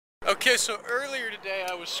Okay, so earlier today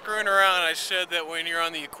I was screwing around. I said that when you're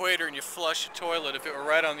on the equator and you flush a toilet, if it were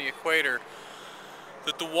right on the equator,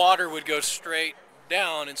 that the water would go straight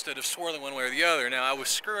down instead of swirling one way or the other. Now I was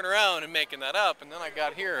screwing around and making that up, and then I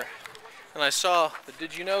got here and I saw the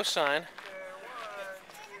 "Did you know" sign.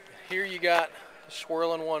 Here you got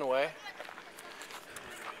swirling one way.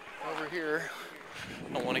 Over here,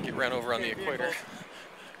 I don't want to get run over on the equator.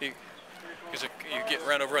 Because you get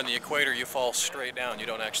run over on the equator, you fall straight down. You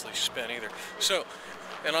don't actually spin either. So,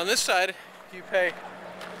 and on this side, you pay.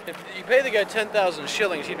 If you pay the guy 10,000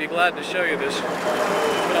 shillings, he'd be glad to show you this.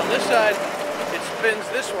 But on this side, it spins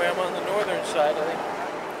this way. I'm on the northern side, I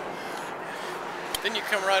think. Then you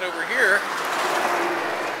come right over here.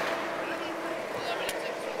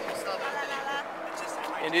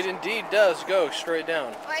 And it indeed does go straight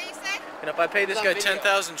down. What you say? And if I pay this guy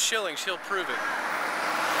 10,000 shillings, he'll prove it.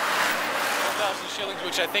 10,000 shillings,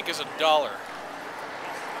 which I think is $1.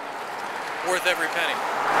 Worth every penny.